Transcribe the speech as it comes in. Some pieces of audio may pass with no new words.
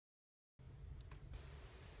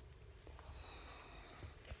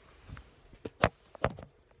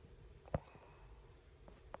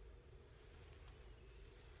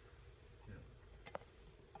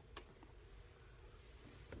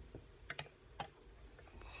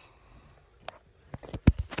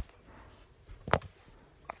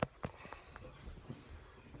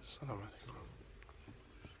السلام عليكم.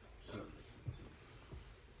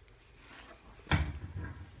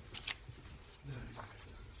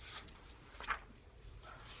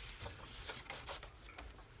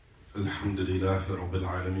 الحمد لله رب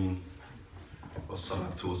العالمين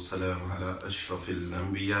والصلاة والسلام على أشرف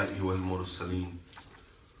الأنبياء والمرسلين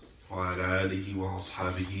وعلى آله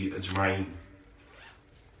وأصحابه أجمعين.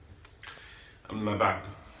 أما بعد.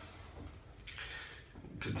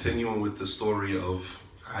 Continuing with the story of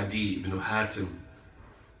Adi ibn Hatim,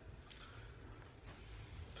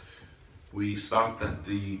 we stopped at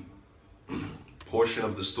the portion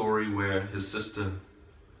of the story where his sister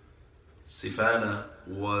Sifana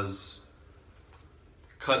was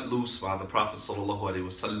cut loose by the Prophet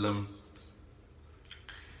ﷺ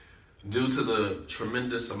due to the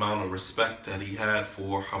tremendous amount of respect that he had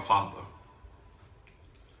for her father.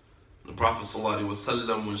 The Prophet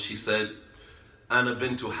ﷺ, when she said, "Ana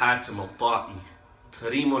bintu Hatim al-Ta'i,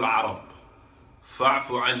 Karim al-Arab,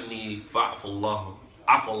 fa'fu anni, fa'fu Allahu,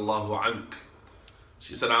 afa Allahu ank."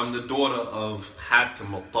 She said, "I'm the daughter of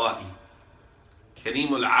Hatim al-Ta'i,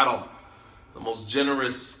 Karim al-Arab, the most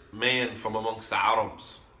generous man from amongst the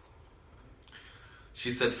Arabs."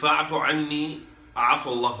 She said, "Fa'fu anni, afa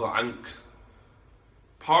Allahu ank."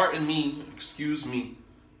 Pardon me, excuse me,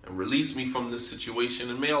 and release me from this situation,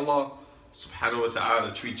 and may Allah subhanahu wa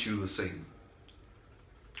ta'ala treat you the same.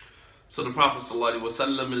 So the Prophet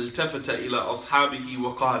ﷺ التفت إلى أصحابه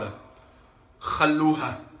وقال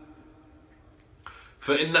خلوها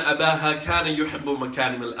فإن أباها كان يحب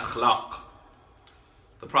مكارم الأخلاق.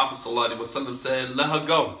 The Prophet ﷺ said, "Let her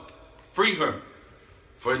go, free her,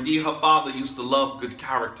 for indeed her father used to love good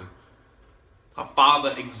character. Her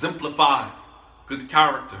father exemplified good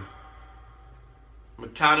character.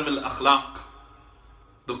 Makarim al-akhlaq,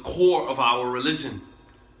 the core of our religion."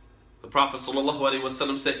 The Prophet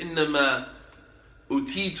ﷺ said, "Innama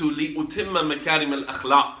utitu li utimma makarim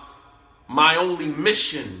al-akhlaq." My only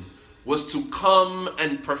mission was to come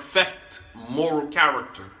and perfect moral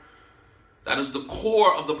character. That is the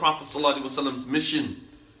core of the Prophet ﷺ's mission,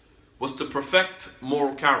 was to perfect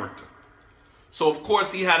moral character. So of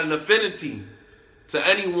course he had an affinity to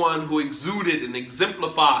anyone who exuded and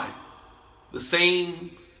exemplified the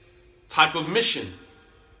same type of mission,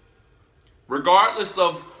 regardless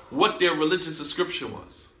of what their religious description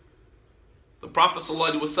was. The Prophet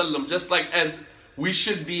ﷺ, just like as we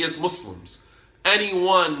should be as Muslims,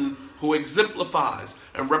 anyone who exemplifies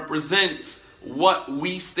and represents what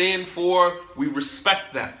we stand for, we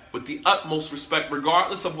respect that with the utmost respect,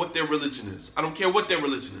 regardless of what their religion is. I don't care what their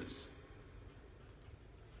religion is.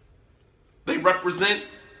 They represent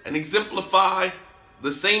and exemplify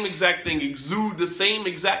the same exact thing, exude the same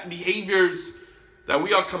exact behaviors that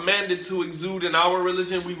we are commanded to exude in our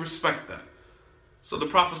religion. We respect that. So the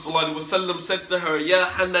Prophet ﷺ said to her, "Ya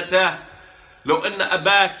Hannata, لو أن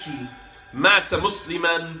أباك مات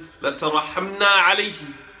مسلما لترحمنا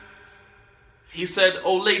عليه." He said,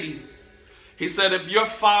 "Oh lady," he said, "if your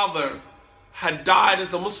father had died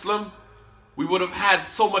as a Muslim, we would have had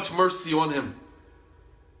so much mercy on him.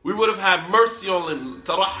 We would have had mercy on him.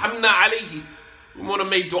 ترحمنا عليه. We would have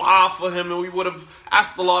made dua for him, and we would have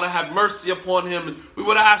asked Allah to have mercy upon him. And we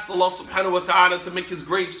would have asked Allah subhanahu wa ta'ala to make his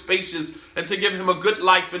grave spacious and to give him a good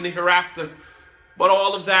life in the hereafter." But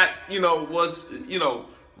all of that, was,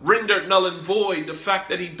 rendered null and void. The fact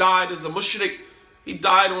that he died as a mushrik, he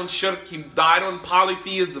died on shirk, he died on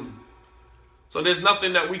polytheism. So there's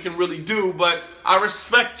nothing that we can really do, but I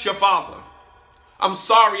respect your father. I'm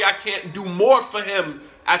sorry I can't do more for him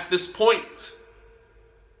at this point.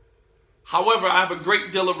 However, I have a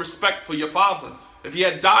great deal of respect for your father. If he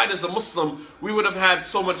had died as a Muslim, we would have had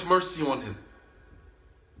so much mercy on him.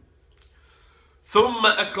 ثم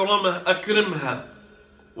أكرمها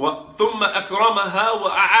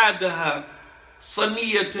وأعادها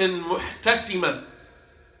صنية محتسمة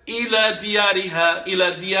إلى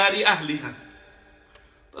ديار أهلها.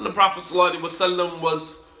 Then the Prophet ﷺ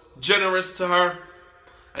was generous to her,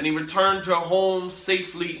 and he returned her home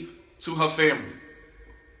safely to her family.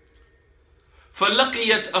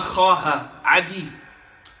 فلقيت أخاها عدي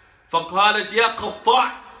فقالت يا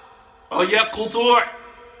قطاع أو يا قطوع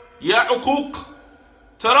يا عقوق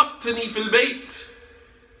تركتني في البيت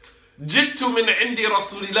جئت من عند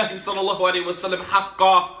رسول الله صلى الله عليه وسلم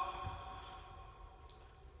حقا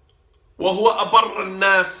وهو أبر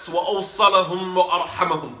الناس وأوصلهم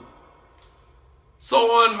وأرحمهم. So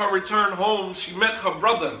on her return home, she met her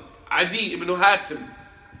brother Adi ibn Hatim,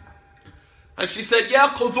 and she said, "Ya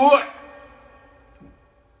Qudu',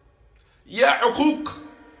 Ya Uquq,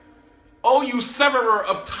 oh you severer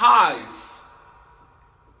of ties,"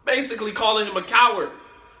 basically calling him a coward.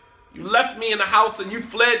 You left me in the house and you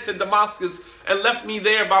fled to Damascus and left me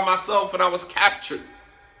there by myself and I was captured.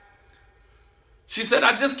 She said,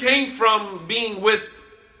 I just came from being with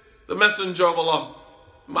the Messenger of Allah,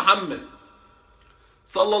 Muhammad,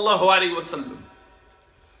 sallallahu alaihi wasallam.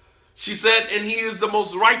 She said, and he is the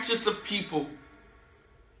most righteous of people,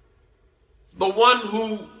 the one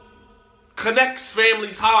who connects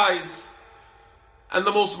family ties, and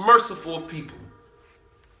the most merciful of people.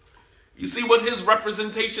 You see what his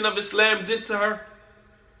representation of Islam did to her?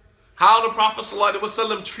 How the Prophet sallallahu alaihi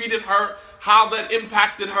wasallam treated her, how that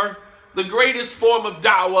impacted her. The greatest form of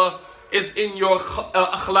da'wah is in your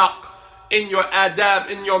akhlaq, in your adab,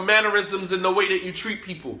 in your mannerisms, in the way that you treat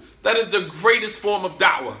people. That is the greatest form of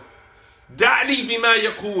da'wah. Da'ni bima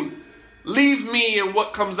yaqul. Leave me in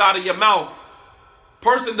what comes out of your mouth.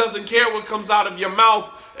 Person doesn't care what comes out of your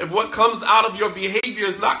mouth if what comes out of your behavior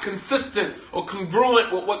is not consistent or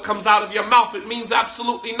congruent with what comes out of your mouth. It means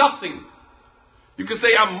absolutely nothing. You can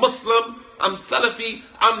say, I'm Muslim, I'm Salafi,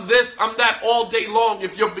 I'm this, I'm that all day long.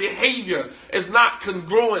 If your behavior is not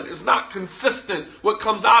congruent, is not consistent, with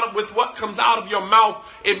what comes out of your mouth,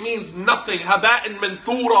 it means nothing. Haba'in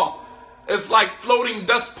manthura. It's like floating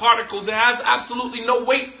dust particles. It has absolutely no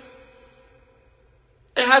weight.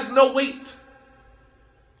 It has no weight.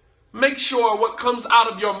 Make sure what comes out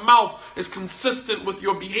of your mouth is consistent with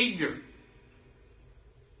your behavior.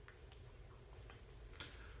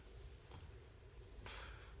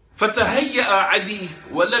 فتهيأ عدي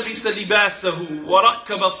ولبس لباسه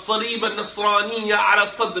وركب الصليب النصراني على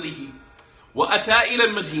صدره وأتى إلى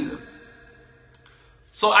المدينة.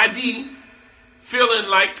 So Adi, feeling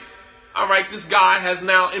like, all right, this guy has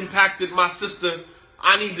now impacted my sister.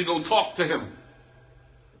 I need to go talk to him.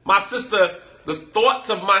 My sister, the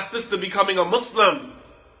thoughts of my sister becoming a Muslim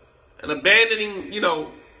and abandoning,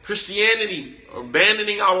 Christianity or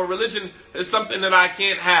abandoning our religion is something that I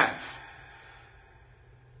can't have.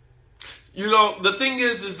 The thing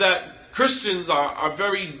is that Christians are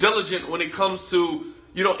very diligent when it comes to,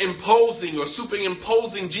 imposing or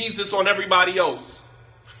superimposing Jesus on everybody else.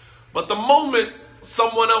 But the moment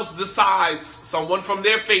someone else decides, someone from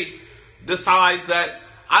their faith decides that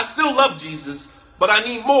I still love Jesus, but I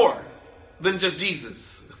need more than just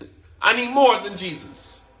Jesus. I need more than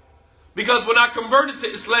Jesus. Because when I converted to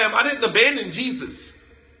Islam, I didn't abandon Jesus.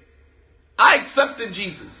 I accepted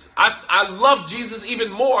Jesus. I love Jesus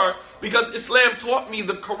even more because Islam taught me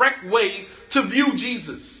the correct way to view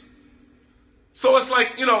Jesus. So it's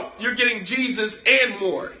like, you're getting Jesus and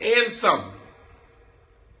more and some.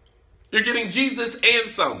 You're getting Jesus and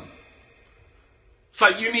some. It's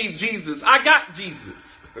like you need Jesus. I got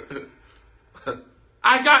Jesus.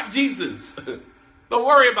 I got Jesus. Don't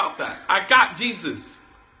worry about that. I got Jesus.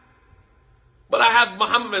 But I have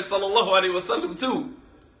Muhammad sallallahu alaihi wasallam too.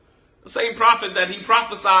 The same prophet that he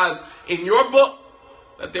prophesied in your book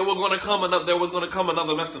that there was going to come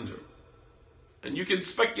another messenger. And you can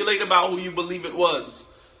speculate about who you believe it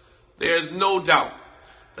was. There is no doubt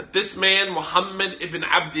that this man, Muhammad ibn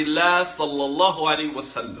Abdullah sallallahu alaihi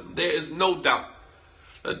wasallam, there is no doubt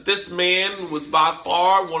that this man was by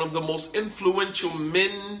far one of the most influential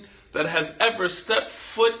men that has ever stepped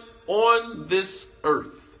foot on this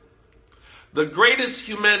earth. The greatest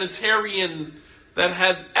humanitarian that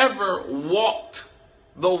has ever walked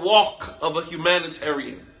the walk of a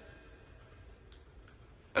humanitarian.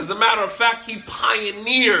 As a matter of fact, he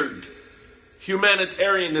pioneered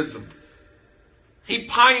humanitarianism. He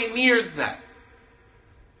pioneered that.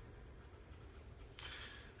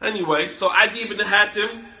 Anyway, so Adi ibn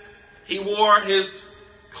Hatim, he wore his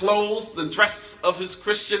clothes, the dress of his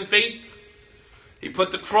Christian faith. He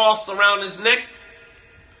put the cross around his neck.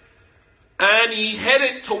 And he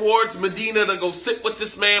headed towards Medina to go sit with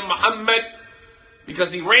this man, Muhammad,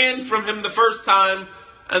 because he ran from him the first time,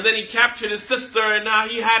 and then he captured his sister, and now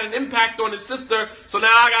he had an impact on his sister, so now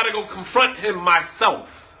I got to go confront him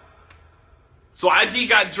myself. So Adi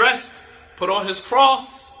got dressed, put on his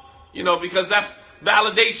cross, because that's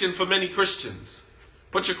validation for many Christians.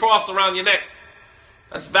 Put your cross around your neck.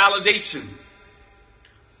 That's validation.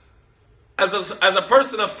 As a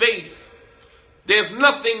person of faith, there's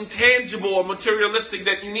nothing tangible or materialistic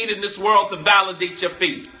that you need in this world to validate your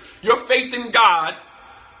faith. Your faith in God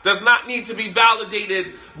does not need to be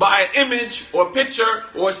validated by an image or picture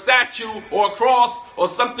or a statue or a cross or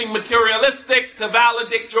something materialistic to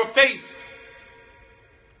validate your faith.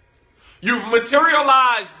 You've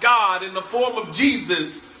materialized God in the form of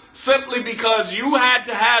Jesus simply because you had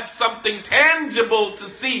to have something tangible to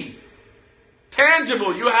see.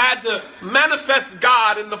 Tangible. You had to manifest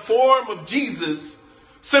God in the form of Jesus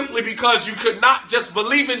simply because you could not just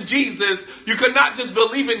believe in Jesus. You could not just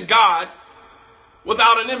believe in God.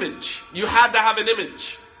 without an image. You had to have an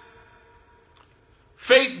image.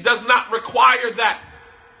 Faith does not require that.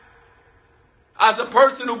 As a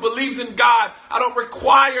person who believes in God, I don't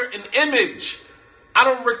require an image. I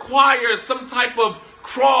don't require some type of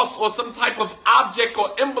cross or some type of object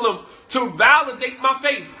or emblem to validate my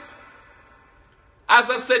faith. As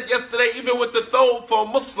I said yesterday, even with the thobe for a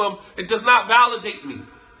Muslim, it does not validate me.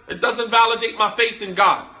 It doesn't validate my faith in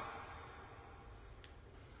God.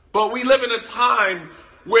 But we live in a time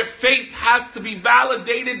where faith has to be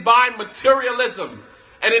validated by materialism.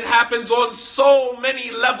 And it happens on so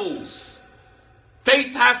many levels.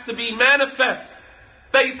 Faith has to be manifest.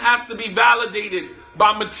 Faith has to be validated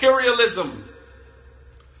by materialism.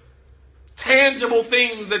 Tangible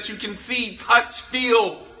things that you can see, touch,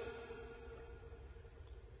 feel.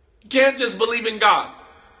 You can't just believe in God.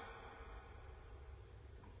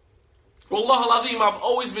 Wallah al-Azim, I've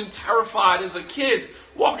always been terrified as a kid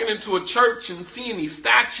walking into a church and seeing these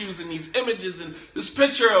statues and these images and this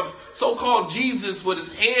picture of so-called Jesus with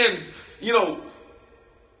his hands,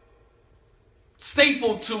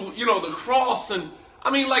 stapled to, the cross. And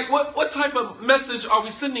I mean, like, what type of message are we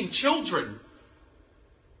sending children?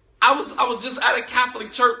 I was just at a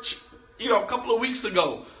Catholic church, a couple of weeks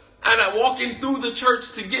ago, and I walking through the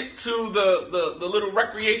church to get to the little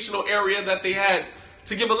recreational area that they had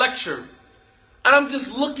to give a lecture. And I'm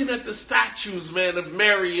just looking at the statues, man, of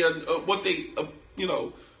Mary and what they,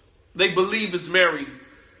 they believe is Mary.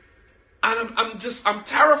 And I'm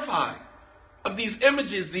terrified of these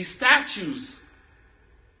images, these statues.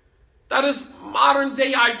 That is modern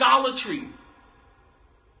day idolatry.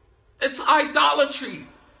 It's idolatry.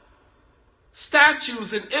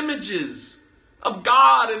 Statues and images of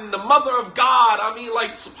God and the mother of God. I mean,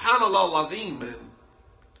 like, subhanallah al-azim, man.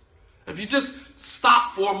 If you just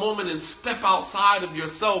stop for a moment and step outside of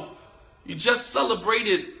yourself, you just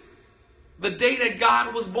celebrated the day that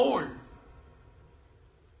God was born.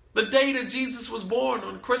 The day that Jesus was born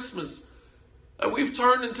on Christmas. And we've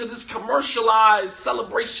turned into this commercialized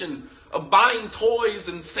celebration of buying toys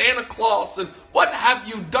and Santa Claus. And what have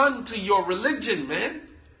you done to your religion, man?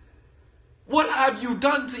 What have you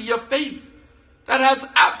done to your faith? That has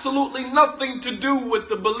absolutely nothing to do with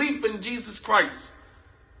the belief in Jesus Christ.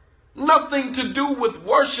 Nothing to do with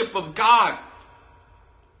worship of God.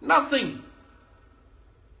 Nothing.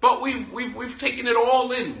 But we've taken it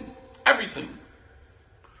all in. Everything.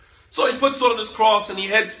 So he puts on his cross and he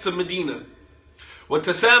heads to Medina.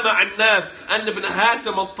 وتسامع الناس أن ابن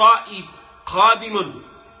هاتم الطائي قادم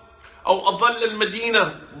أو أظل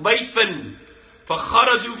المدينة ضيفا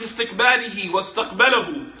فخرجوا في استقباله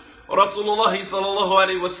واستقبله رسول الله صلى الله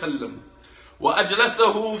عليه وسلم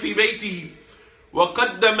وأجلسه في بيته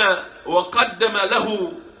وقدم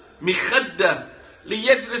له مخدة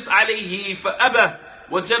ليجلس عليه فأبى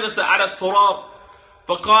وجلس على التراب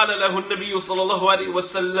فقال له النبي صلى الله عليه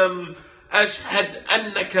وسلم أشهد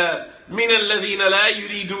أنك من الذين لا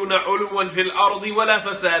يريدون علوا في الأرض ولا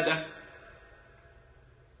فسادا.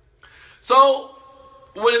 So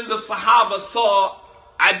when the Sahaba saw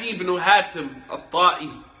Adi ibn Hatim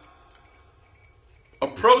al-Ta'i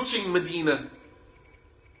approaching Medina,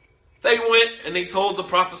 they went and they told the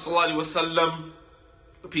Prophet ﷺ.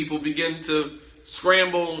 The people began to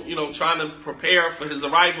scramble, trying to prepare for his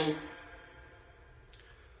arrival.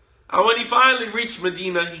 And when he finally reached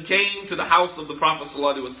Medina, he came to the house of the Prophet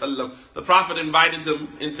ﷺ. The Prophet invited him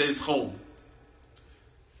into his home.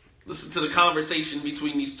 Listen to the conversation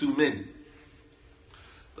between these two men.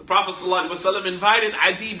 The Prophet ﷺ invited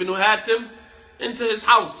Adi ibn Hatim into his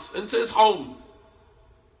house, into his home.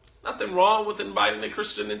 Nothing wrong with inviting a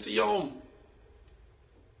Christian into your home.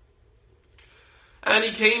 And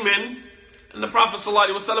he came in, and the Prophet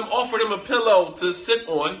ﷺ offered him a pillow to sit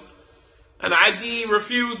on. And Adi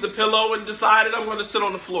refused the pillow and decided, I'm going to sit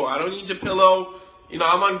on the floor. I don't need your pillow.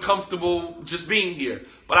 I'm uncomfortable just being here.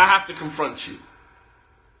 But I have to confront you.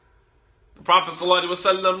 The Prophet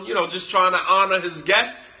ﷺ, just trying to honor his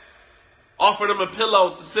guests, offered him a pillow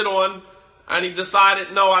to sit on. And he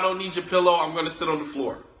decided, no, I don't need your pillow. I'm going to sit on the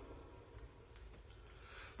floor.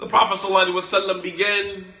 The Prophet ﷺ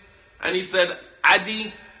began and he said,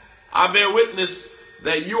 Adi, I bear witness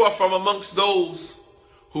that you are from amongst those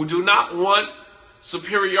who do not want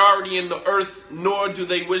superiority in the earth, nor do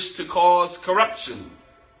they wish to cause corruption.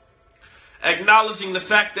 Acknowledging the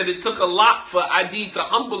fact that it took a lot for Adi to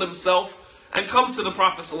humble himself and come to the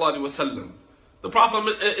Prophet ﷺ. The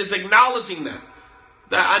Prophet is acknowledging that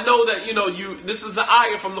I know that, this is an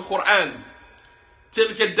ayah from the Quran.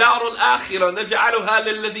 تلك الدار الآخرة نجعلها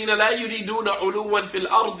للذين لا يريدون علوا في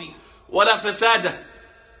الأرض ولا فسادا.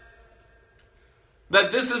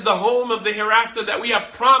 That this is the home of the hereafter that we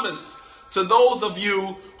have promised to those of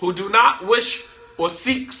you who do not wish or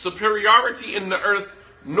seek superiority in the earth,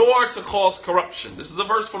 nor to cause corruption. This is a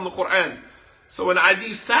verse from the Quran. So when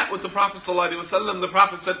Adi sat with the Prophet ﷺ, the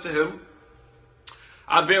Prophet said to him,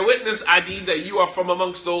 I bear witness, Adi, that you are from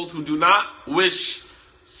amongst those who do not wish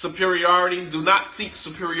superiority, do not seek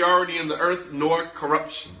superiority in the earth, nor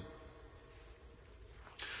corruption.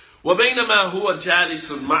 وبينما هو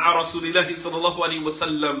جالس مع رسول الله صلى الله عليه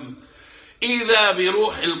وسلم إذا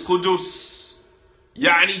بروح القدس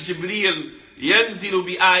يعني جبريل ينزل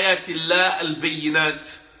بآيات الله البينات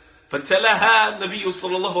فتلها النبي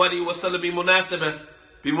صلى الله عليه وسلم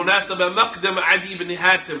بمناسبة مقدم عدي بن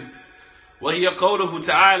حاتم، وهي قوله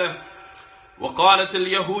تعالى وقالت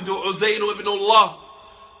اليهود عزير ابن الله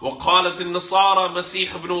وقالت النصارى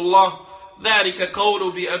مسيح ابن الله ذلك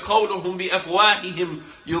قولهم بأفواههم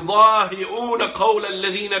يضاهئون قول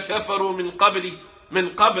الذين كفروا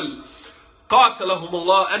من قبل قاتلهم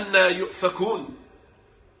الله أنى يؤفكون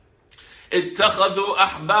اتخذوا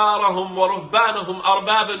أحبارهم ورهبانهم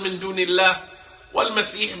أربابا من دون الله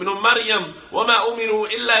والمسيح ابن مريم وما أمروا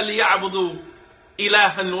إلا ليعبدوا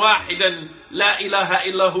إلها واحدا لا إله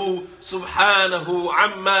إلا هو سبحانه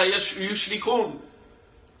عما يشركون.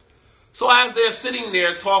 So as they're sitting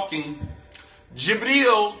there talking,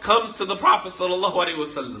 Jibreel comes to the Prophet sallallahu alaihi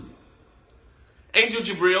wasallam. Angel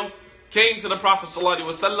Jibreel came to the Prophet sallallahu alaihi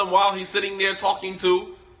wasallam while he's sitting there talking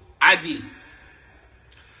to Adi.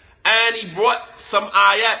 And he brought some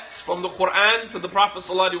ayats from the Quran to the Prophet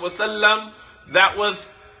sallallahu alaihi wasallam that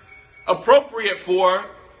was appropriate for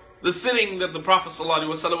the sitting that the Prophet sallallahu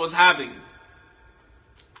alaihi wasallam was having.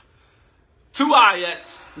 Two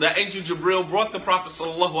ayats that Angel Jibreel brought the Prophet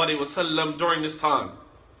sallallahu alaihi wasallam during this time.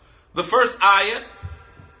 The first ayat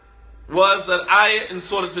was an ayat in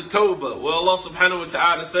Surah At-Tawbah, where Allah subhanahu wa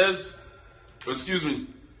ta'ala says, the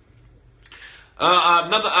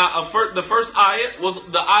first ayat was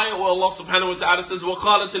the ayat where Allah subhanahu wa ta'ala says,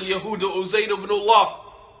 وَقَالَتِ الْيَهُودُ عُزَيْرُ بْنُ اللَّهِ.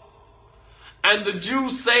 And the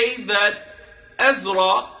Jews say that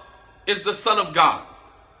Ezra is the son of God.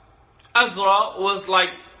 Ezra was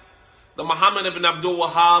like the Muhammad ibn Abdul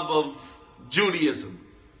Wahhab of Judaism.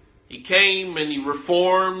 He came and he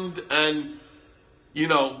reformed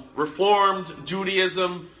reformed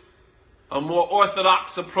Judaism, a more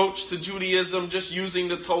orthodox approach to Judaism, just using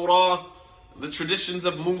the Torah, the traditions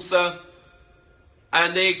of Musa.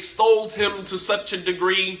 And they extolled him to such a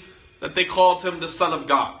degree that they called him the Son of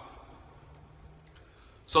God.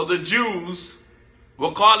 So the Jews,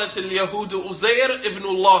 وَقَالَتِ الْيَهُودُ عُزَيْرُ ابْنُ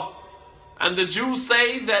اللَّهِ, and the Jews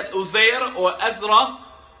say that Uzair or Ezra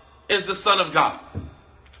is the son of God.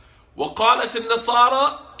 وَقَالَتِ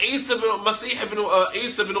النَّصَارَى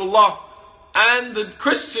Isa ibn Allah, and the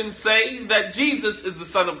Christians say that Jesus is the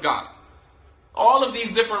son of God. All of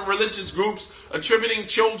these different religious groups attributing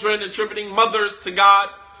children, attributing mothers to God.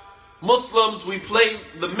 Muslims, we play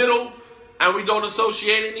the middle and we don't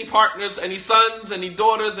associate any partners, any sons, any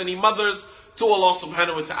daughters, any mothers to Allah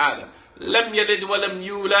subhanahu wa ta'ala. لَمْ يَلِدْ وَلَمْ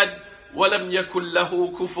يُولَدْ وَلَمْ يَكُنْ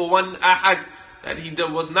لَهُ كُفُوًا أَحَدٌ. That he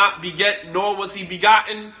was not beget, nor was he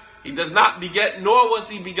begotten. He does not beget, nor was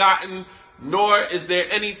he begotten, nor is there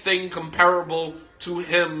anything comparable to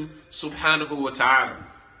him subhanahu wa ta'ala.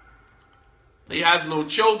 He has no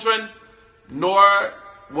children, nor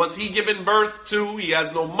was he given birth to. He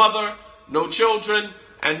has no mother, no children,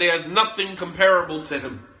 and there's nothing comparable to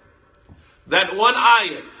him. That one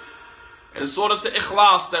ayat in Surah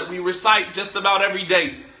Al-Ikhlas that we recite just about every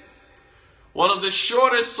day, one of the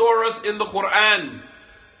shortest surahs in the Quran,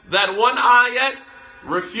 that one ayat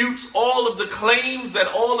refutes all of the claims that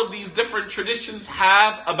all of these different traditions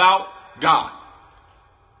have about God.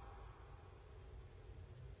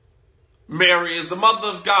 Mary is the mother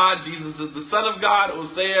of God, Jesus is the son of God,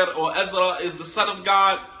 Uzair or Ezra is the son of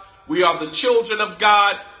God, we are the children of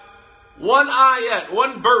God. One ayat,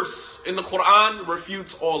 one verse in the Quran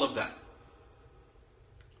refutes all of that.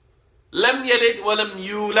 Lam yalid wa lam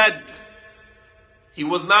yulad. He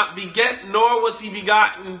was not beget, nor was he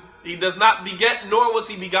begotten. He does not beget, nor was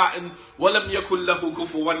he begotten. وَلَمْ يَكُنْ لَهُ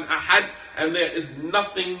كُفُوًا أَحَدٌ. And there is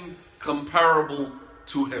nothing comparable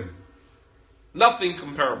to him. Nothing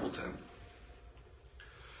comparable to him.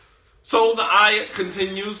 So the ayat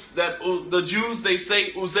continues that the Jews, they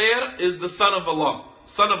say Uzair is the son of Allah,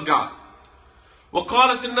 son of God.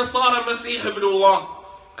 وَقَالَتِ النَّصَارَى مَسِيحُ ابْنُ اللَّهِ.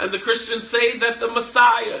 And the Christians say that the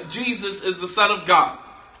Messiah, Jesus, is the son of God.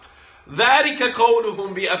 ذَلِكَ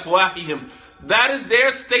قَوْلُهُمْ بِأَفْوَاهِهِمْ. That is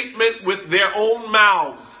their statement with their own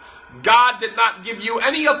mouths. God did not give you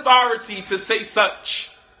any authority to say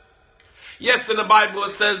such. Yes, in the Bible it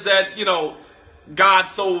says that, God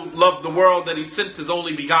so loved the world that he sent his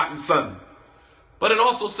only begotten son. But it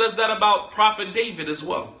also says that about Prophet David as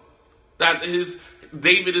well. That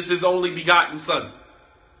David is his only begotten son.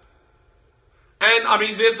 And I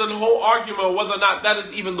mean, there's a whole argument on whether or not that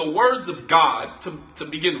is even the words of God to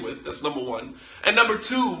begin with. That's number one. And number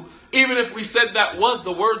two, even if we said that was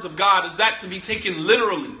the words of God, is that to be taken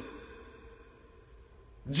literally?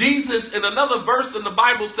 Jesus, in another verse in the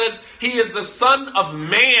Bible, says he is the Son of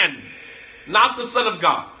Man, not the Son of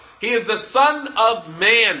God. He is the Son of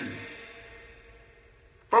Man.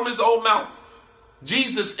 From his own mouth.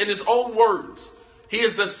 Jesus, in his own words, he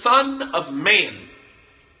is the Son of Man.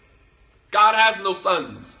 God has no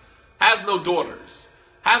sons, has no daughters,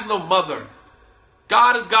 has no mother.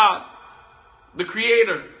 God is God, the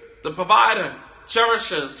creator, the provider,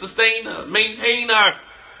 cherisher, sustainer, maintainer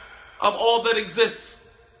of all that exists.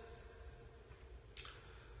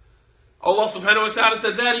 Allah subhanahu wa ta'ala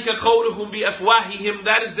said, ذَلِكَ قَوْلُهُمْ بِأَفْوَاهِهِمْ.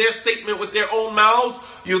 That is their statement with their own mouths.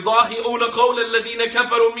 يُضَاهِئُونَ قَوْلَ الَّذِينَ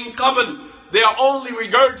كَفَرُوا مِنْ قَبْلِ. They are only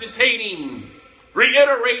regurgitating,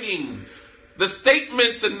 reiterating the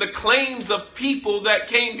statements and the claims of people that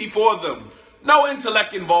came before them. No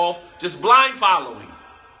intellect involved, just blind following.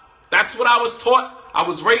 That's what I was taught. I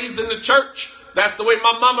was raised in the church. That's the way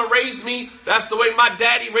my mama raised me. That's the way my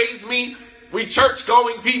daddy raised me. We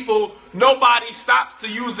church-going people, nobody stops to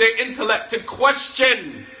use their intellect to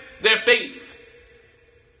question their faith.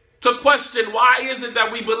 To question, why is it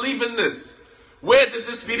that we believe in this? Where did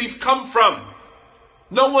this belief come from?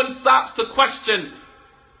 No one stops to question.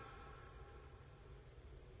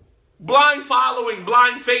 Blind following,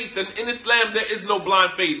 blind faith. And in Islam, there is no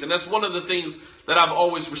blind faith. And that's one of the things that I've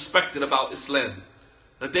always respected about Islam.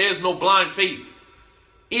 That there is no blind faith.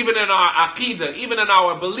 Even in our aqidah, even in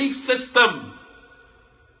our belief system,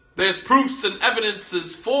 there's proofs and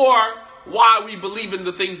evidences for why we believe in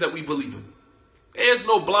the things that we believe in. There's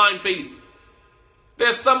no blind faith.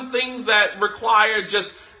 There's some things that require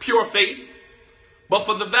just pure faith. But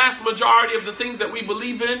for the vast majority of the things that we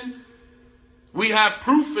believe in, we have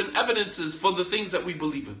proof and evidences for the things that we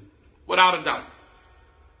believe in. Without a doubt.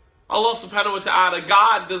 Allah subhanahu wa ta'ala,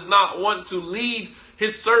 God does not want to lead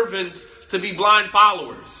his servants to be blind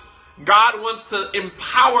followers. God wants to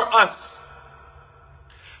empower us.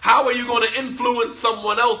 How are you going to influence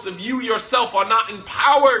someone else if you yourself are not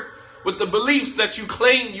empowered with the beliefs that you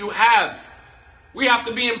claim you have? We have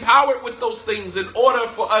to be empowered with those things in order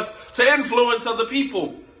for us to influence other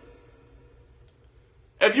people.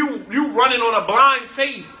 If you running on a blind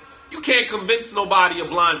faith, you can't convince nobody of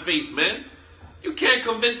blind faith, man. You can't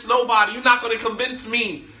convince nobody. You're not going to convince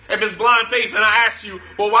me if it's blind faith. And I ask you,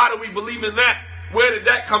 well, why do we believe in that? Where did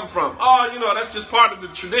that come from? Oh, that's just part of the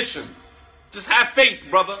tradition. Just have faith,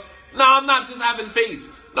 brother. No, I'm not just having faith.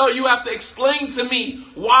 No, you have to explain to me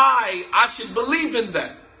why I should believe in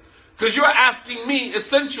that. Because you're asking me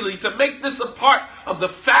essentially to make this a part of the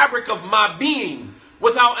fabric of my being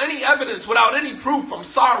without any evidence, without any proof. I'm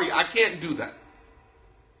sorry, I can't do that.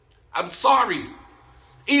 I'm sorry.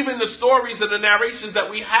 Even the stories and the narrations that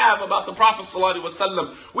we have about the Prophet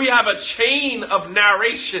ﷺ, we have a chain of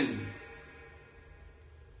narration.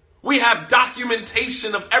 We have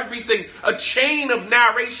documentation of everything, a chain of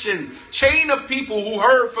narration, chain of people who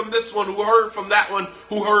heard from this one, who heard from that one,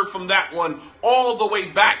 who heard from that one, all the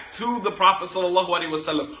way back to the Prophet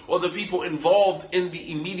ﷺ, or the people involved in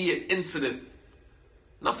the immediate incident.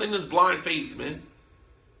 Nothing is blind faith, man.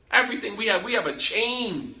 Everything we have a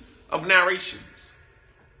chain of narrations.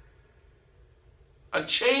 A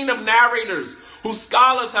chain of narrators whose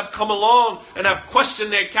scholars have come along and have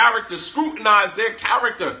questioned their character, scrutinized their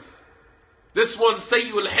character. This one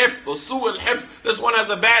Sayyul Hifd or Su'ul Hifd. This one has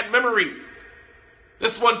a bad memory.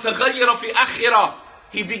 This one Taghayyara fi akhirah.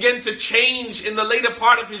 He began to change in the later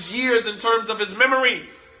part of his years in terms of his memory.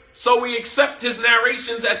 So we accept his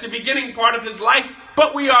narrations at the beginning part of his life,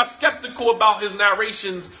 but we are skeptical about his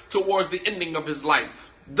narrations towards the ending of his life.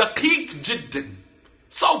 Daqiq jiddan.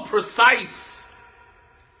 So precise.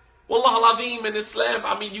 Wallah al-Azim, in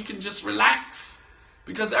Islam, you can just relax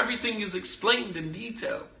because everything is explained in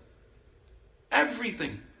detail.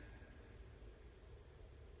 Everything.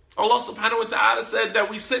 Allah subhanahu wa ta'ala said that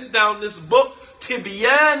we sit down this book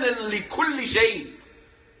tibyanan li kulli shay,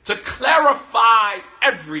 to clarify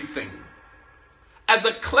everything, as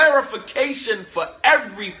a clarification for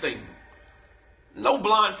everything. No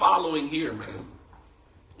blind following here, man.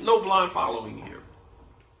 No blind following here.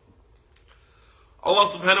 Allah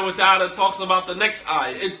subhanahu wa ta'ala talks about the next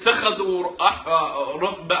ayah. اتخذوا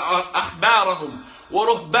أحبارهم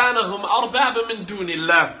ورهبانهم أربابا من دون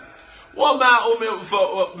الله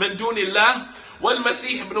من دون الله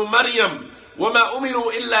والمسيح ابن مريم وما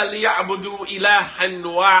أمروا إلا ليعبدوا إلها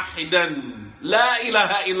واحدا لا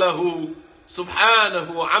إله إلا هو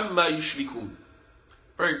Subhanahu amma yushrikun.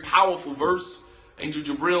 Very powerful verse. Angel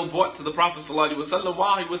Jibril brought to the Prophet ﷺ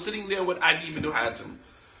while he was sitting there with Adi ibn Hatim.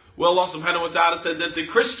 Well, Allah subhanahu wa ta'ala said that the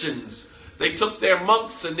Christians, they took their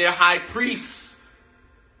monks and their high priests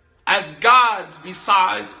as gods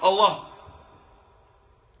besides Allah.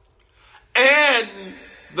 And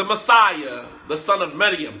the Messiah, the son of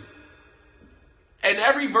Maryam. And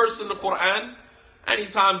every verse in the Quran,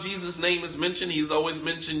 anytime Jesus' name is mentioned, he's always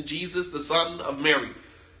mentioned Jesus, the son of Mary,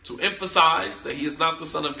 to emphasize that he is not the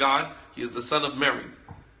son of God, he is the son of Mary.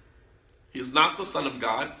 He is not the son of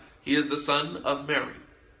God, he is the son of Mary.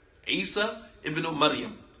 Isa ibn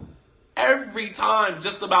Maryam. Every time,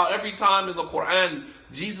 just about every time in the Quran,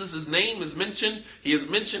 Jesus' name is mentioned, he is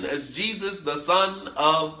mentioned as Jesus, the son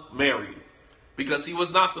of Mary, because he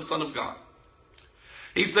was not the son of God.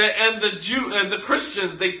 He said, and the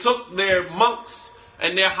Christians, they took their monks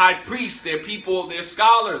and their high priests, their people, their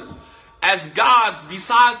scholars, as gods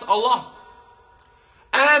besides Allah.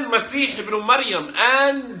 And Masih ibn Maryam,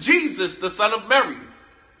 and Jesus, the son of Mary,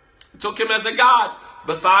 took him as a god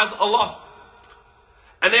besides Allah.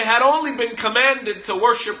 And they had only been commanded to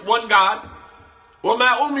worship one God. وَمَا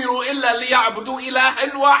أُمِرُوا إِلَّا لِيَعْبُدُوا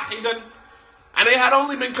إِلَهًا وَاحِدًا. And they had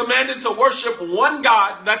only been commanded to worship one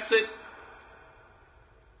God. That's it.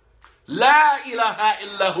 La ilaha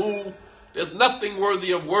illahu. There's nothing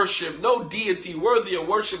worthy of worship, no deity worthy of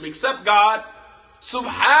worship except God.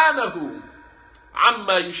 Subhanahu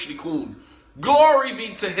amma yushrikun. Glory be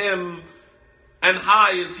to him, and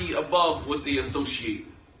high is he above what they associate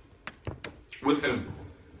with him.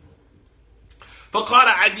 فقال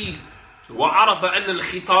عدي وعرف أن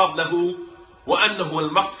الخطاب له وأنه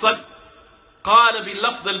المقصد قال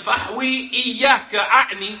باللفظ الفحوي إياك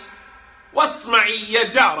أعني واسمعي يا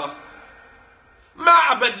جارة ما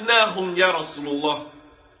عبدناهم يا رسول الله.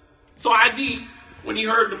 So Adi, when he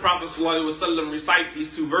heard the Prophet ﷺ recite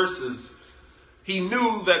these two verses, he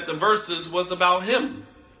knew that the verses was about him.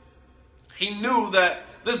 He knew that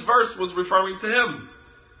this verse was referring to him.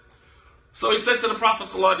 So he said to the Prophet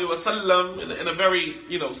ﷺ in a very,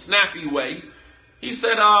 snappy way, he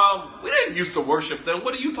said, we didn't used to worship them.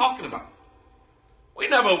 What are you talking about? We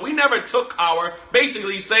never took our,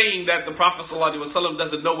 basically saying that the Prophet ﷺ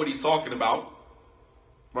doesn't know what he's talking about.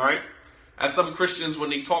 Right? As some Christians, when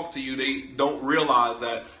they talk to you, they don't realize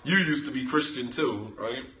that you used to be Christian too,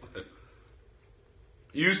 right?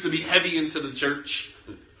 You used to be heavy into the church.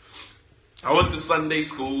 I went to Sunday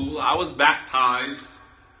school. I was baptized.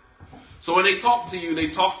 So when they talk to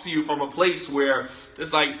you from a place where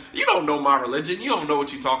it's like, you don't know my religion. You don't know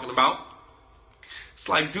what you're talking about. It's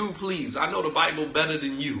like, dude, please. I know the Bible better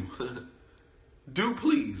than you. Dude,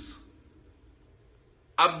 please.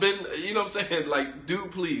 I've been, you know what I'm saying? Like,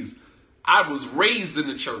 dude, please. I was raised in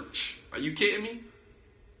the church. Are you kidding me?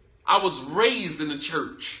 I was raised in the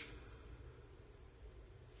church.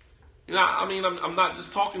 I mean, I'm not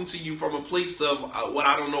just talking to you from a place of what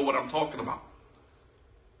I don't know what I'm talking about.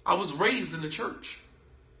 I was raised in the church.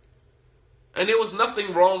 And there was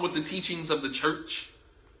nothing wrong with the teachings of the church.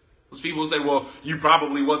 Because people say, well, you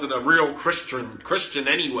probably wasn't a real Christian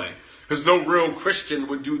anyway. Because no real Christian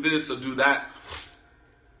would do this or do that.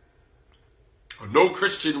 Or no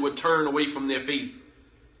Christian would turn away from their faith.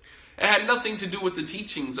 It had nothing to do with the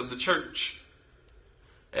teachings of the church.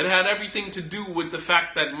 It had everything to do with the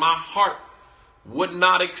fact that my heart would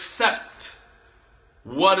not accept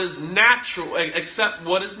what is natural,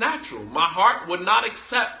 My heart would not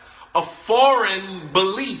accept a foreign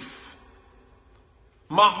belief.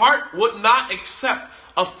 My heart would not accept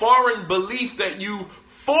a foreign belief that you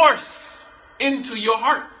force into your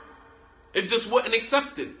heart. It just wouldn't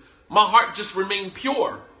accept it. My heart just remained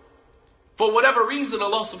pure. For whatever reason,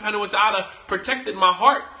 Allah subhanahu wa ta'ala protected my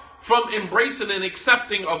heart from embracing and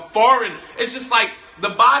accepting a foreign. It's just like the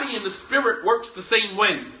body and the spirit works the same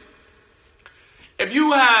way. If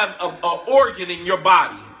you have an organ in your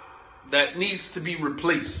body that needs to be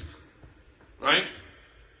replaced, right?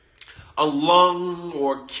 A lung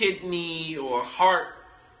or kidney or heart,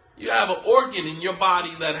 you have an organ in your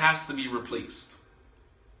body that has to be replaced.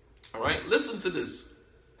 All right, listen to this.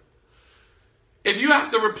 If you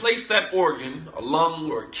have to replace that organ, a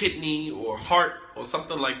lung or a kidney or heart or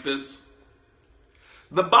something like this,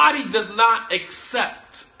 the body does not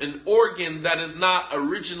accept an organ that is not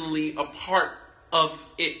originally a part of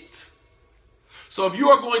it. So if you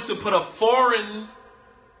are going to put a foreign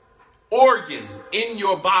organ in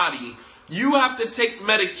your body, you have to take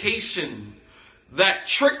medication that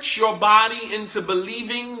tricks your body into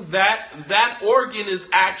believing that that organ is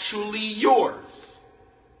actually yours.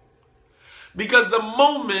 Because the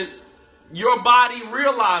moment your body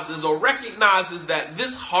realizes or recognizes that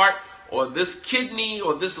this heart or this kidney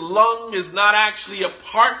or this lung is not actually a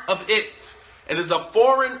part of it. It is a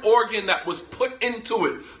foreign organ that was put into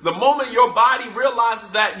it. The moment your body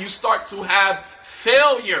realizes that, you start to have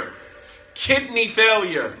failure, kidney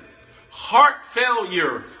failure, heart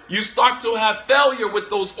failure. You start to have failure with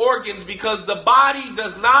those organs because the body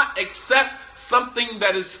does not accept something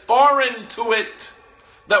that is foreign to it,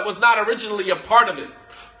 that was not originally a part of it.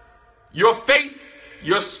 Your faith,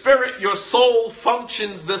 your spirit, your soul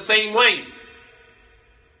functions the same way.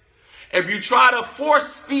 If you try to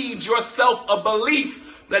force feed yourself a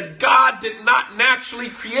belief that God did not naturally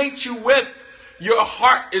create you with, your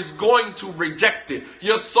heart is going to reject it.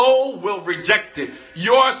 Your soul will reject it.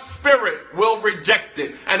 Your spirit will reject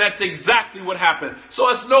it. And that's exactly what happened. So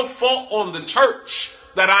it's no fault on the church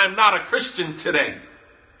that I'm not a Christian today.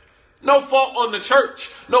 No fault on the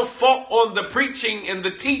church. No fault on the preaching and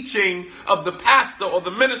the teaching of the pastor or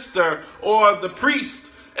the minister or the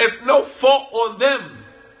priest. It's no fault on them.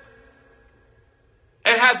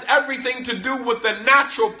 It has everything to do with the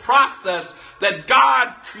natural process that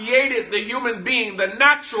God created the human being, the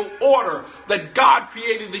natural order that God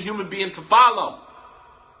created the human being to follow.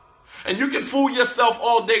 And you can fool yourself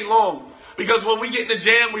all day long, because when we get in the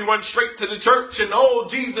jam, we run straight to the church and, oh,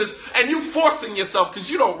 Jesus, and you forcing yourself because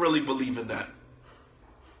you don't really believe in that.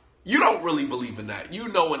 You don't really believe in that. You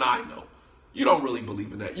know and I know. You don't really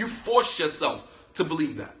believe in that. You force yourself to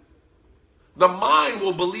believe that. The mind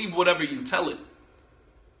will believe whatever you tell it.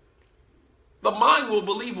 The mind will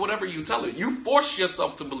believe whatever you tell it. You force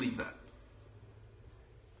yourself to believe that.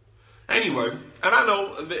 Anyway, and I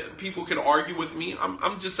know that people can argue with me.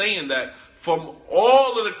 I'm just saying that from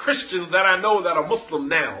all of the Christians that I know that are Muslim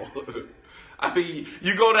now, I mean,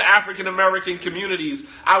 you go to African American communities,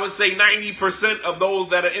 I would say 90% of those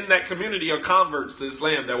that are in that community are converts to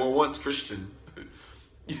Islam that were once Christian.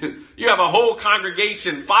 You have a whole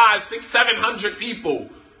congregation, 500, 600, 700 people.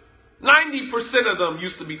 90% of them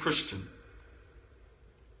used to be Christian.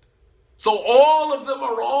 So all of them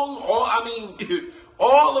are wrong.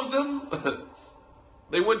 All of them,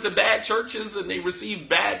 they went to bad churches and they received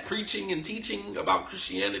bad preaching and teaching about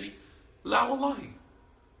Christianity. La wallahi.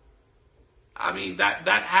 I mean, that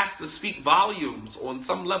has to speak volumes on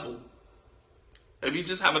some level. If you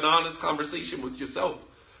just have an honest conversation with yourself.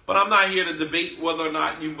 But I'm not here to debate whether or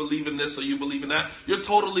not you believe in this or you believe in that. You're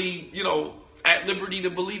totally, at liberty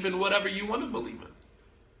to believe in whatever you want to believe in.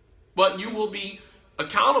 But you will be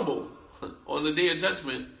accountable on the day of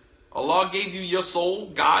judgment. Allah gave you your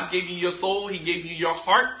soul. God gave you your soul. He gave you your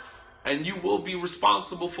heart. And you will be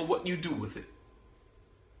responsible for what you do with it.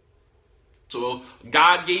 So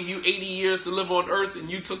God gave you 80 years to live on earth,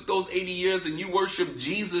 and you took those 80 years and you worshiped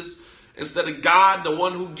Jesus instead of God, the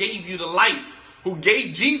one who gave you the life, who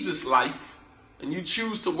gave Jesus life, and you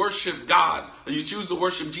choose to worship God, or you choose to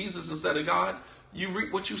worship Jesus instead of God, you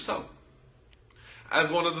reap what you sow.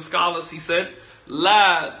 As one of the scholars, he said,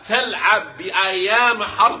 La tal'ab bi ayam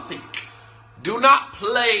harthik. Do not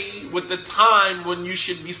play with the time when you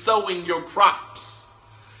should be sowing your crops.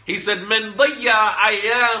 He said, Man dayya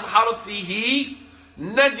ayam harthihi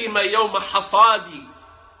nadima yawma hasadi.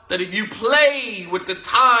 That if you play with the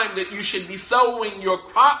time that you should be sowing your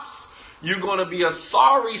crops, you're going to be a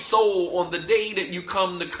sorry soul on the day that you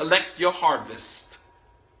come to collect your harvest.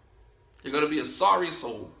 You're going to be a sorry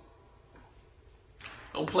soul.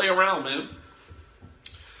 Don't play around, man.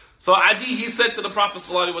 So Adi, he said to the Prophet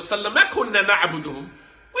ﷺ,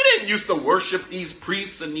 we didn't used to worship these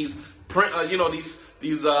priests and these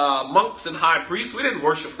monks and high priests. We didn't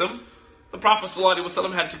worship them. The Prophet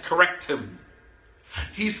ﷺ had to correct him.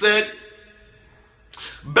 He said,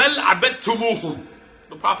 Bel abadtumuhum.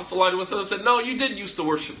 The Prophet ﷺ said, no, you did used to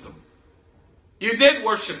worship them. You did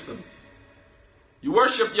worship them. You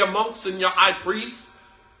worship your monks and your high priests.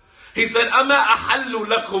 He said, Ama ahallu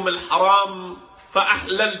lakum al-haram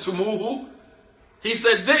fa-ahlaltumuhu. He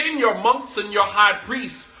said, didn't your monks and your high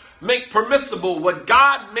priests make permissible what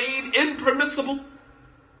God made impermissible?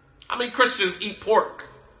 How many Christians eat pork?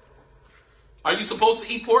 Are you supposed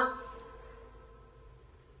to eat pork?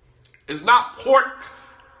 Is not pork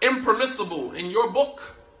impermissible in your book?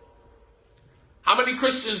 How many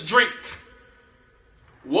Christians drink?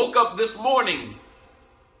 Woke up this morning,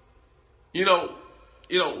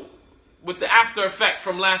 with the after effect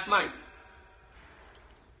from last night.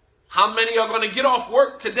 How many are going to get off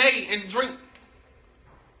work today and drink?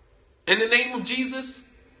 In the name of Jesus?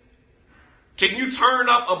 Can you turn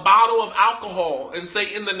up a bottle of alcohol and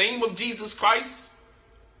say, in the name of Jesus Christ?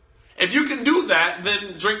 If you can do that,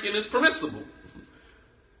 then drinking is permissible.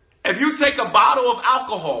 If you take a bottle of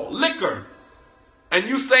alcohol, liquor, and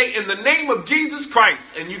you say, in the name of Jesus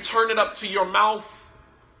Christ, and you turn it up to your mouth,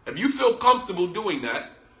 If you feel comfortable doing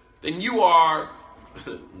that, then you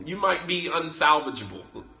might be unsalvageable.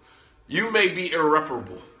 You may be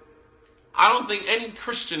irreparable. I don't think any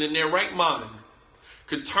Christian in their right mind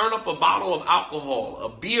could turn up a bottle of alcohol, a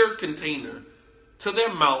beer container, to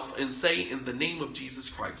their mouth and say, in the name of Jesus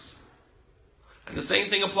Christ. And the same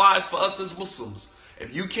thing applies for us as Muslims.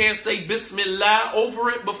 If you can't say Bismillah over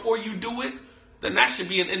it before you do it, then that should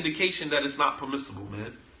be an indication that it's not permissible,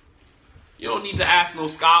 man. You don't need to ask no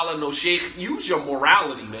scholar, no sheikh. Use your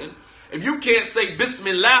morality, man. If you can't say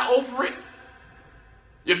Bismillah over it,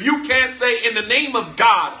 if you can't say in the name of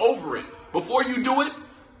God over it before you do it,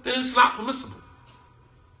 then it's not permissible.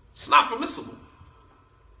 It's not permissible.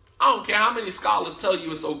 I don't care how many scholars tell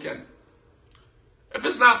you it's okay. If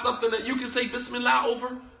it's not something that you can say Bismillah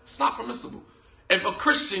over, it's not permissible. If a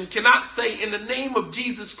Christian cannot say in the name of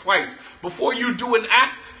Jesus Christ before you do an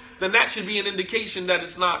act, then that should be an indication that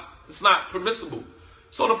it's not permissible.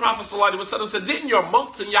 So the Prophet ﷺ said, didn't your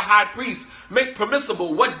monks and your high priests make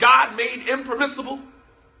permissible what God made impermissible?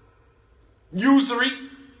 Usury,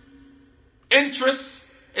 interest.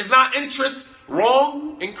 Is not interest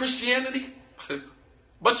wrong in Christianity?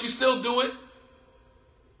 But you still do it.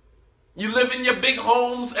 You live in your big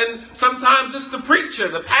homes, and sometimes it's the preacher,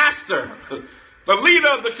 the pastor, the leader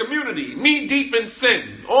of the community, knee deep in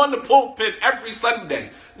sin, on the pulpit every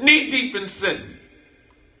Sunday, knee deep in sin.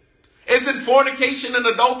 Isn't fornication and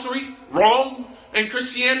adultery wrong in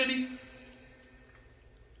Christianity?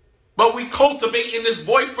 But we cultivate in this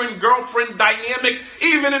boyfriend-girlfriend dynamic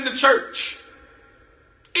even in the church.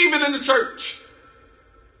 Even in the church.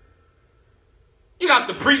 You got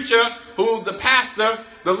the preacher, who the pastor,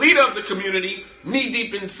 the leader of the community,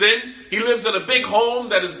 knee-deep in sin. He lives in a big home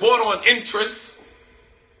that is bought on interest.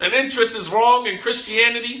 And interest is wrong in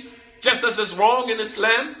Christianity, just as it's wrong in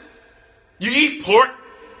Islam. You eat pork.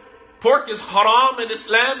 Pork is haram in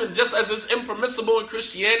Islam, and just as it's impermissible in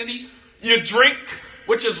Christianity. You drink,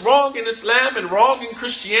 which is wrong in Islam and wrong in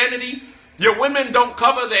Christianity. Your women don't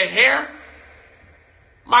cover their hair.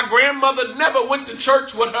 My grandmother never went to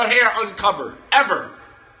church with her hair uncovered, ever.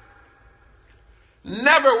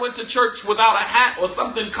 Never went to church without a hat or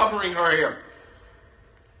something covering her hair.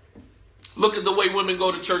 Look at the way women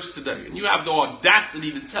go to church today. And you have the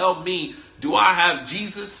audacity to tell me, do I have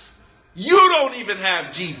Jesus? You don't even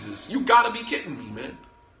have Jesus. You gotta be kidding me, man.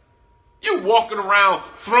 You walking around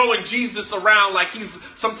throwing Jesus around like he's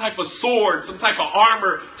some type of sword, some type of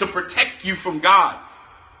armor to protect you from God.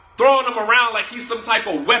 Throwing him around like he's some type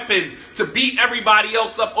of weapon to beat everybody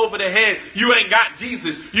else up over the head. You ain't got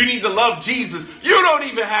Jesus. You need to love Jesus. You don't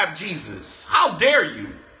even have Jesus. How dare you?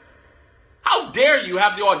 How dare you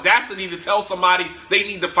have the audacity to tell somebody they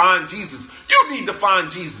need to find Jesus? You need to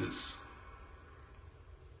find Jesus.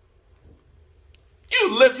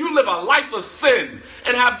 You live a life of sin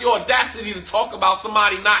and have the audacity to talk about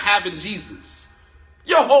somebody not having Jesus.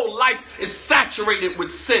 Your whole life is saturated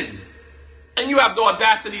with sin. And you have the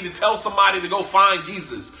audacity to tell somebody to go find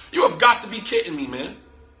Jesus. You have got to be kidding me, man.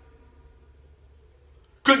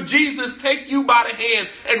 Could Jesus take you by the hand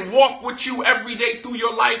and walk with you every day through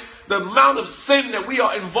your life? The amount of sin that we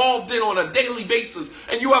are involved in on a daily basis.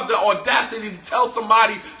 And you have the audacity to tell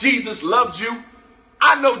somebody Jesus loves you.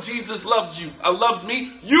 I know Jesus loves you, loves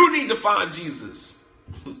me. You need to find Jesus.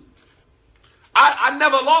 I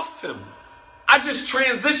never lost him. I just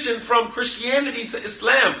transitioned from Christianity to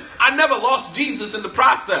Islam. I never lost Jesus in the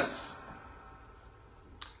process.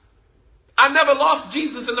 I never lost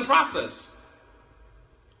Jesus in the process.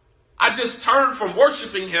 I just turned from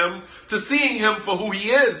worshiping him to seeing him for who he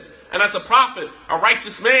is. And as a prophet, a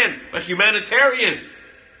righteous man, a humanitarian.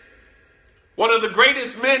 One of the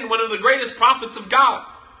greatest men, one of the greatest prophets of God.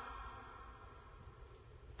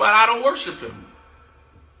 But I don't worship him.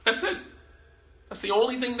 That's it. That's the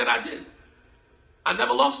only thing that I did. I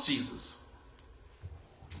never lost Jesus.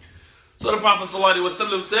 So the Prophet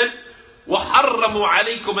ﷺ said, وَحَرَّمُوا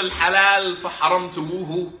عَلَيْكُمُ الْحَلَالِ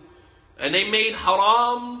فَحَرَمْتُمُوهُ. And they made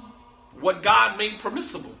haram what God made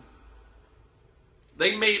permissible.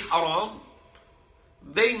 They made haram.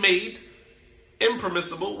 They made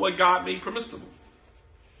impermissible what God made permissible.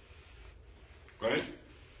 Right?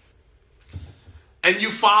 And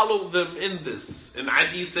you follow them in this. And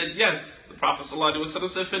Adi said, yes. The Prophet ﷺ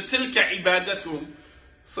said, فَتِلْكَ عِبَادَتُهُمْ.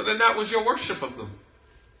 So then that was your worship of them.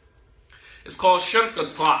 It's called shirk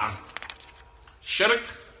al-ta'ah. Shirk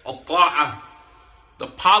al-ta'ah. The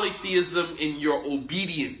polytheism in your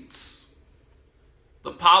obedience.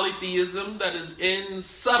 The polytheism that is in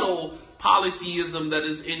subtle polytheism that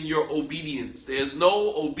is in your obedience. There's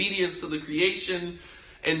no obedience to the creation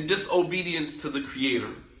and disobedience to the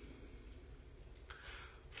Creator.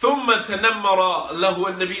 ثم تنمر له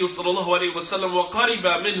النبي صلى الله عليه وسلم وقرب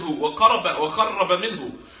منه وقرب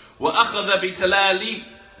منه وأخذ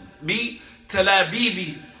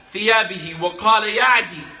بتلابيب ثيابه وقال يا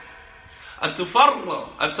عدي أتفر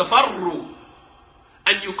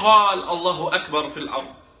أن يقال الله أكبر في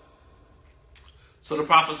الأرض. So the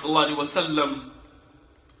Prophet ﷺ,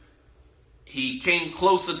 he came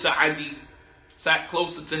closer to Adi, sat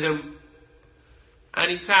closer to him,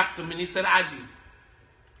 and he tapped him and he said, Adi.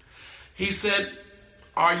 He said,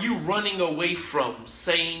 are you running away from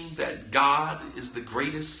saying that God is the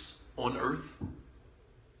greatest on earth?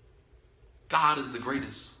 God is the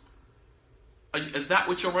greatest. Is that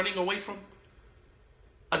what you're running away from?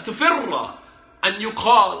 أتفر أن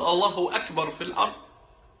يقال الله أكبر في الأرض.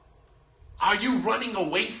 Are you running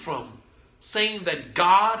away from saying that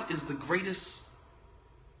God is the greatest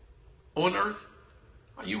on earth?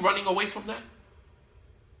 Are you running away from that?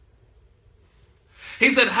 He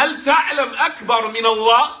said, هل تعلم أكبر من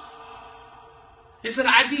الله? He said,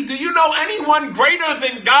 Adi, do you know anyone greater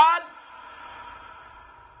than God?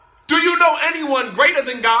 Do you know anyone greater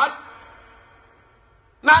than God?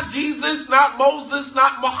 Not Jesus, not Moses,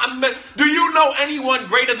 not Muhammad. Do you know anyone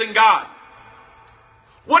greater than God?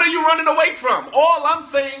 What are you running away from? All I'm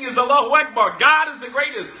saying is Allahu Akbar. God is the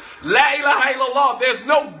greatest. La ilaha illallah. There's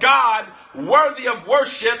no God worthy of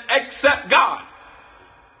worship except God.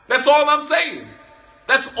 That's all I'm saying.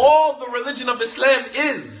 That's all the religion of Islam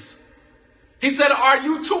is. He said, are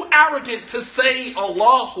you too arrogant to say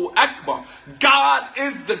Allahu Akbar? God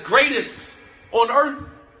is the greatest on earth.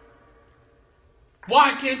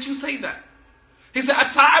 Why can't you say that? He said,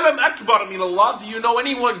 Ata'alam akbar min Allah. Do you know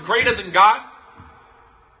anyone greater than God?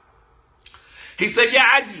 He said, Ya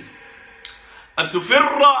Adi,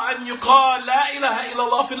 Atufirra an yuqal la ilaha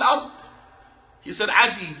illallah fil ard. He said,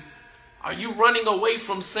 Adi, are you running away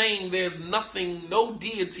from saying there's nothing, no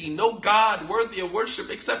deity, no God worthy of worship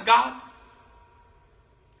except God?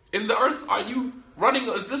 In the earth, are you running?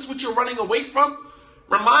 Is this what you're running away from?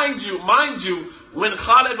 Mind you, when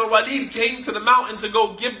Khalid and Walid came to the mountain to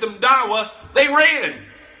go give them da'wah, they ran.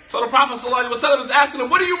 So the Prophet ﷺ is asking them,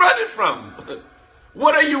 what are you running from?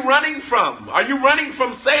 What are you running from? Are you running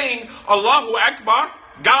from saying Allahu Akbar?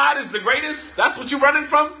 God is the greatest? That's what you're running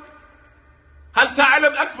from? Hal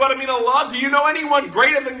ta'alam akbar min Allah? Do you know anyone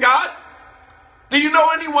greater than God? Do you know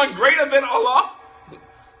anyone greater than Allah?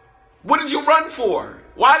 What did you run for?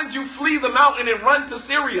 Why did you flee the mountain and run to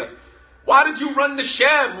Syria? Why did you run to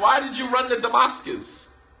Sham? Why did you run to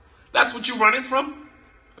Damascus? That's what you're running from?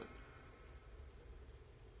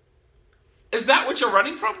 Is that what you're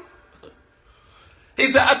running from? He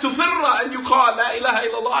said, Atufirra and you call la ilaha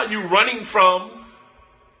illallah. Are you running from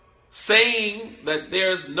saying that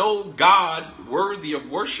there's no God worthy of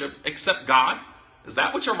worship except God? Is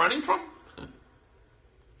that what you're running from?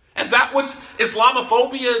 Is that what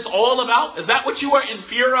Islamophobia is all about? Is that what you are in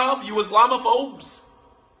fear of, you Islamophobes?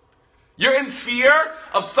 You're in fear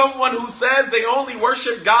of someone who says they only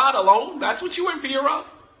worship God alone? That's what you're in fear of?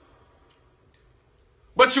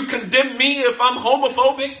 But you condemn me if I'm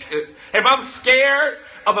homophobic, if I'm scared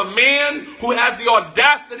of a man who has the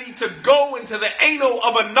audacity to go into the anal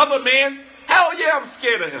of another man? Hell yeah, I'm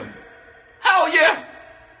scared of him. Hell yeah.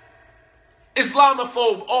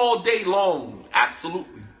 Islamophobe all day long.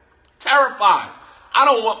 Absolutely. Terrified. I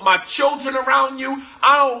don't want my children around you.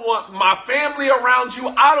 I don't want my family around you.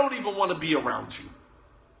 I don't even want to be around you.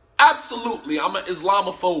 Absolutely, I'm an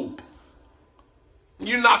Islamophobe.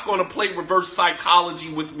 You're not going to play reverse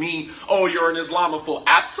psychology with me. Oh, you're an Islamophobe.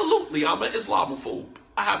 Absolutely, I'm an Islamophobe.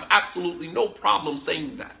 I have absolutely no problem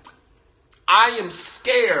saying that. I am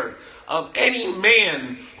scared of any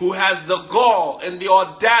man who has the gall and the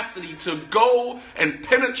audacity to go and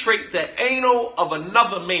penetrate the anal of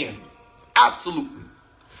another man. Absolutely.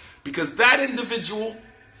 Because that individual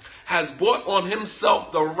has brought on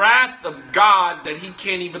himself the wrath of God that he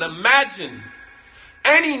can't even imagine.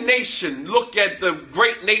 Any nation, look at the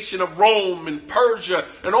great nation of Rome and Persia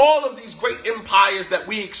and all of these great empires that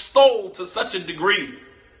we extol to such a degree.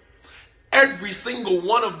 Every single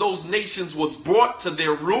one of those nations was brought to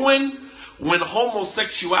their ruin when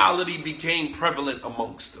homosexuality became prevalent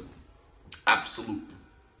amongst them. Absolutely.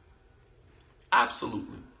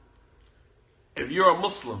 Absolutely. If you're a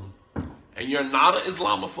Muslim and you're not an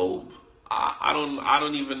Islamophobe, I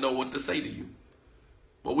don't even know what to say to you.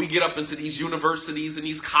 But we get up into these universities and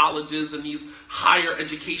these colleges and these higher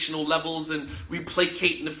educational levels and we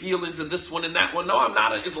placate in the feelings of this one and that one. No, I'm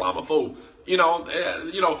not an Islamophobe.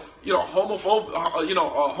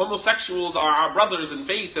 Homosexuals are our brothers in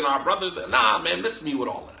faith and our brothers. Nah, man, miss me with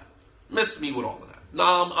all of that. Miss me with all of that.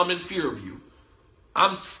 Nah, I'm in fear of you.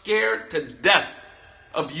 I'm scared to death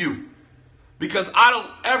of you. Because I don't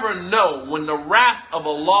ever know when the wrath of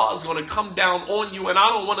Allah is going to come down on you, and I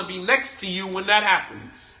don't want to be next to you when that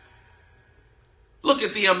happens. Look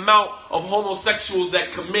at the amount of homosexuals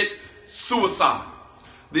that commit suicide.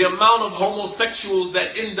 The amount of homosexuals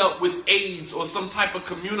that end up with AIDS or some type of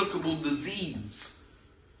communicable disease.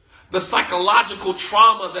 The psychological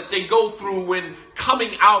trauma that they go through when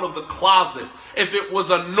coming out of the closet. If it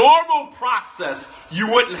was a normal process, you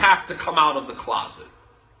wouldn't have to come out of the closet.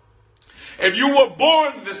 If you were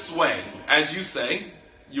born this way, as you say,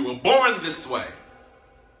 you were born this way,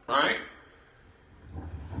 right?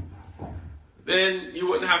 Then you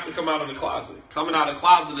wouldn't have to come out of the closet. Coming out of the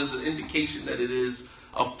closet is an indication that it is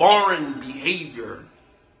a foreign behavior,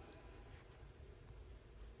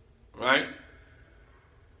 right?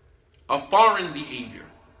 A foreign behavior.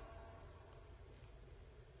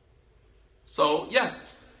 So,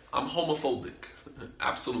 yes, I'm homophobic.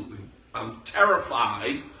 Absolutely. I'm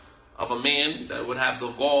terrified of a man that would have the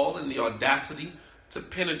gall and the audacity to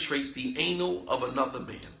penetrate the anal of another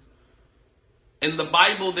man. In the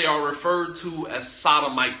Bible, they are referred to as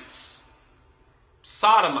sodomites.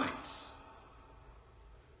 Sodomites.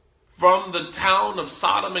 From the town of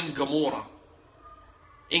Sodom and Gomorrah,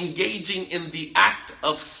 engaging in the act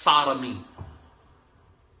of sodomy.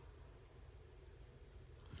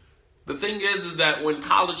 The thing is that when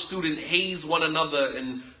college students haze one another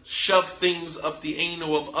and shove things up the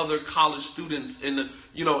anal of other college students in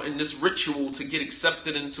this ritual to get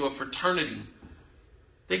accepted into a fraternity,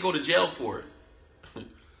 they go to jail for it.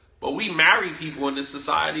 But we marry people in this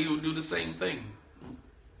society who do the same thing.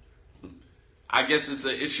 I guess it's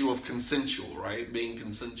an issue of consensual, right? Being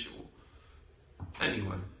consensual.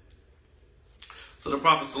 Anyway. So the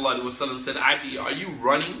Prophet ﷺ said, Adi, are you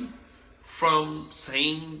running from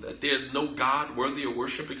saying that there's no God worthy of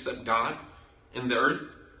worship except God in the earth?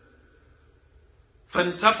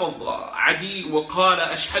 فانتفض عدي وقال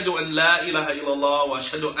أشهد أن لا إله إلا الله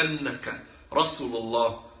وأشهد أنك رسول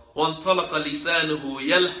الله وانطلق لسانه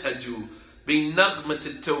يلهج بنغمة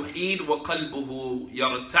التوحيد وقلبه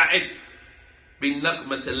يرتعد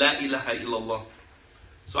بنغمة لا إله إلا الله.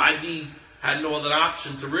 So Adi had no other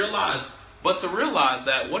option to realize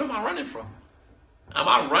that, what am I running from? Am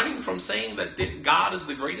I running from saying that God is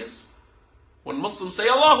the greatest? When Muslims say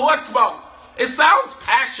Allahu Akbar, it sounds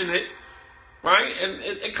passionate, right? And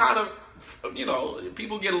it kind of,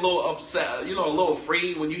 people get a little upset, a little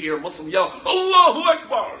afraid when you hear a Muslim yell, Allahu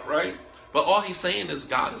Akbar, right? But all he's saying is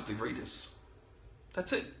God is the greatest.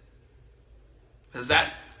 That's it. Does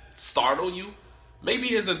that startle you? Maybe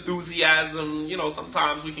his enthusiasm,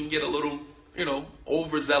 sometimes we can get a little,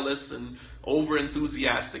 overzealous and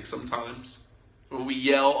over-enthusiastic sometimes when we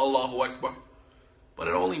yell Allahu Akbar. But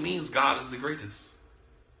it only means God is the greatest.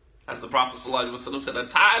 As the Prophet ﷺ said,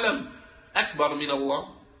 Ta'alam akbar min Allah.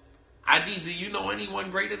 Adi, do you know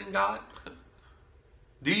anyone greater than God?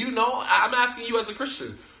 Do you know? I'm asking you as a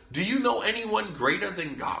Christian. Do you know anyone greater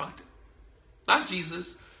than God? Not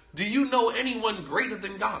Jesus. Do you know anyone greater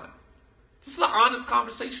than God? This is an honest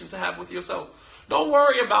conversation to have with yourself. Don't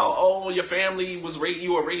worry about, your family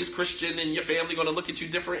you were raised Christian and your family going to look at you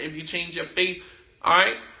different if you change your faith. All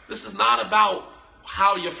right? This is not about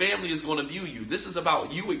how your family is going to view you. This is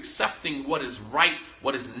about you accepting what is right,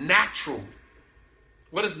 what is natural.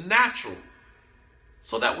 What is natural.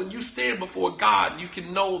 So that when you stand before God, you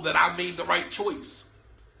can know that I made the right choice.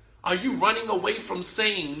 Are you running away from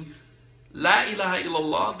saying, La ilaha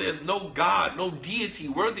illallah, there's no God, no deity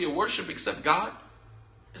worthy of worship except God?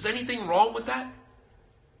 Is anything wrong with that?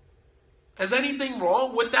 Is anything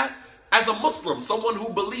wrong with that? As a Muslim, someone who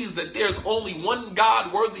believes that there's only one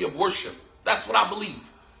God worthy of worship. That's what I believe.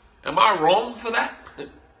 Am I wrong for that?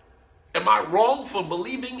 Am I wrong for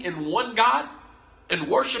believing in one God and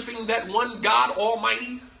worshiping that one God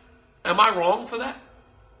Almighty? Am I wrong for that?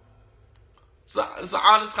 It's an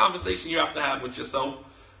honest conversation you have to have with yourself.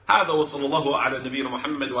 هذا وصلى الله على نبينا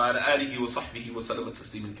محمد وعلى آله وصحبه وسلم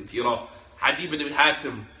تسليما كثيرا. Hatim ibn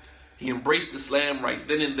Hatim, he embraced Islam right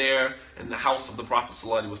then and there in the house of the Prophet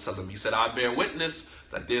ﷺ. He said, I bear witness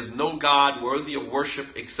that there's no God worthy of worship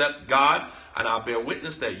except God, and I bear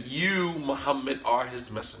witness that you, Muhammad, are his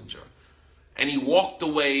messenger. And he walked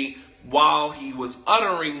away while he was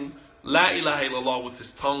uttering La ilaha illallah with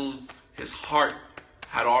his tongue. His heart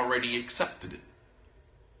had already accepted it.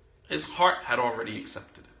 His heart had already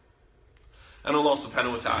accepted it. And Allah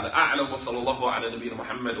subhanahu wa ta'ala a'lam wa sallallahu ala nabiyyina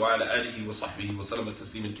Muhammad wa ala alihi wa sahbihi wa sallam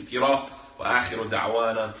tasliman kathira wa akhiru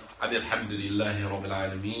da'wana alhamdulillahi rabbil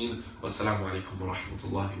alameen wa assalamu alaikum wa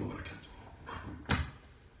rahmatullahi wa barakatuh.